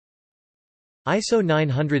ISO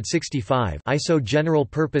 965 ISO General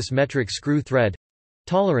Purpose Metric Screw Thread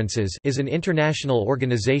Tolerances is an international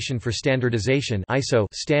organization for standardization ISO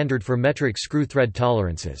standard for metric screw thread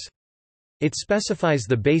tolerances. It specifies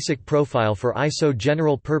the basic profile for ISO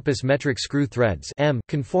General Purpose Metric Screw Threads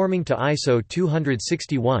conforming to ISO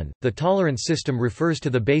 261. The tolerance system refers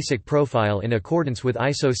to the basic profile in accordance with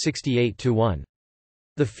ISO 68-1.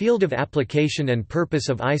 The field of application and purpose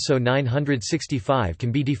of ISO 965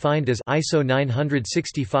 can be defined as ISO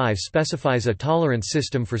 965 specifies a tolerance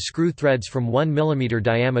system for screw threads from 1 mm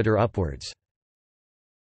diameter upwards.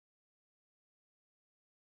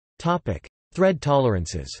 Thread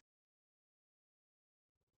tolerances.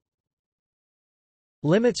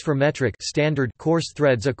 Limits for metric standard coarse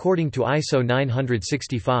threads according to ISO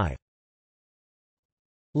 965.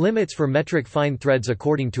 Limits for metric fine threads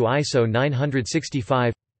according to ISO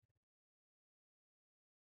 965.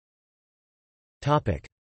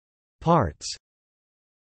 Parts.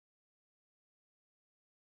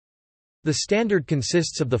 The standard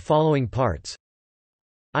consists of the following parts: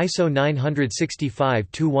 ISO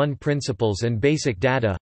 965-1 principles and basic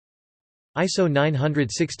data, ISO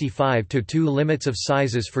 965-2 limits of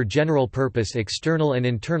sizes for general purpose external and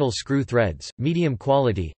internal screw threads, medium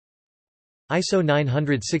quality, ISO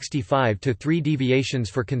 965-3 deviations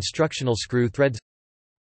for constructional screw threads,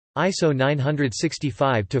 ISO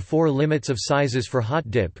 965-4 limits of sizes for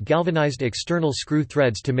hot dip galvanized external screw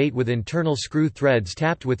threads to mate with internal screw threads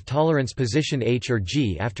tapped with tolerance position H or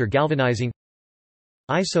G after galvanizing,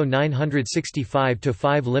 ISO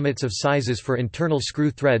 965-5 limits of sizes for internal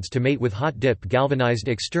screw threads to mate with hot dip galvanized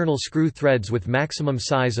external screw threads with maximum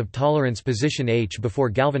size of tolerance position H before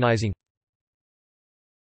galvanizing.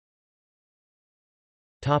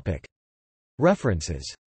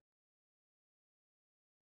 References